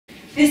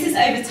this is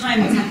over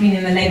time what's happening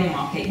in the labour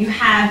market. You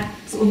have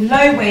sort of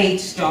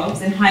low-wage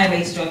jobs and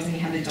higher-wage jobs, and you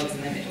have the jobs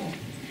in the middle.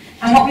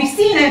 And what we've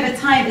seen over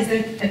time is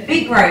a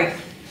big growth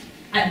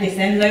at this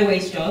end,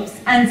 low-wage jobs,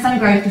 and some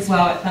growth as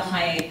well at the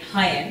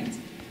high end.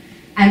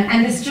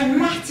 And this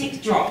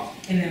dramatic drop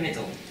in the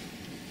middle.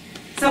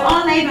 So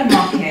our labour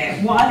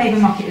market, what our labour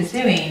market is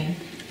doing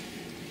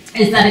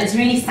is that it's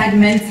really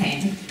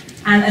segmenting,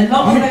 and a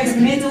lot of those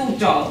middle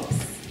jobs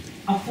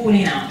are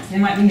falling out. There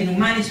might be middle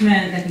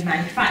management, there'll be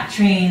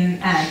manufacturing,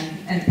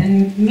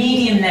 and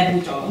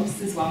medium-level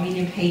jobs as well,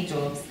 medium-paid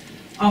jobs,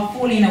 are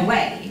falling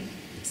away.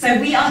 So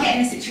we are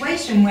getting a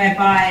situation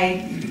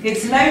whereby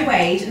it's low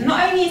wage, and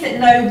not only is it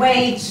low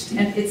waged,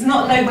 it's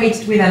not low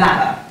waged with a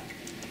ladder.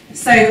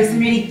 So there was some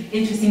really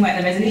interesting work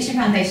the Resolution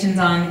Foundation's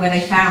on, where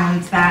they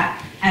found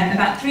that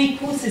about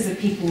 3/4 of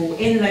people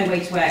in low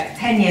wage work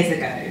 10 years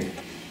ago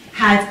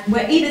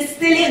were either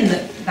still in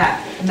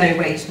that low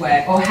wage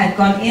work or had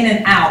gone in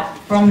and out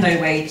from low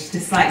wage to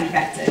slightly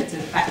better,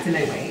 back to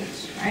low wage,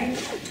 right?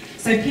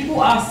 So people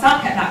are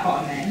stuck at that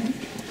bottom end.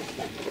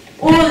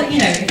 Or, you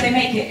know, if they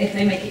make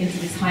it into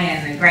this high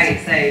end, then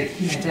great. So,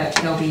 you know,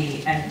 they'll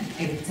be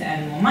able to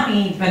earn more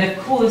money. But of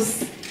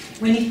course,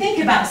 when you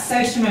think about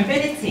social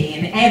mobility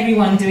and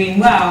everyone doing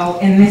well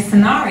in this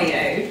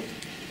scenario,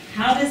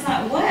 how does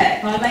that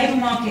work? Our labour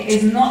market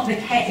is not the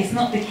case. It's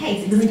not the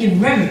case. It doesn't give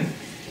room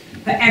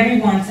for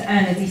everyone to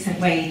earn a decent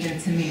wage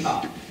and to move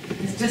up.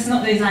 There's just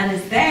not those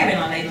ladders there in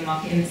our labour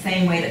market in the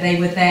same way that they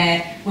were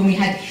there when we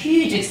had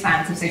huge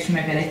expanse of social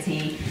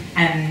mobility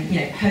and, you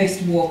know,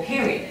 post-war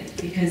period,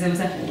 because there was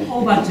a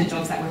whole bunch of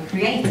jobs that were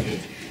created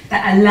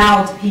that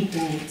allowed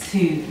people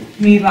to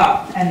move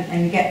up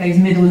and get those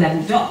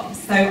middle-level jobs.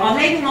 So our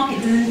labour market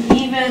doesn't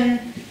even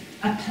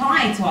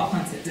apply to our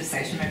concept of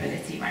social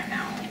mobility right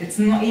now. It's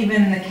not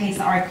even the case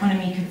that our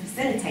economy can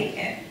facilitate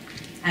it.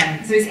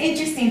 So it's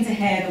interesting to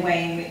hear the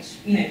way in which,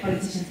 you know,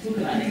 politicians talk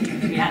about it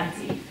in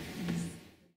reality.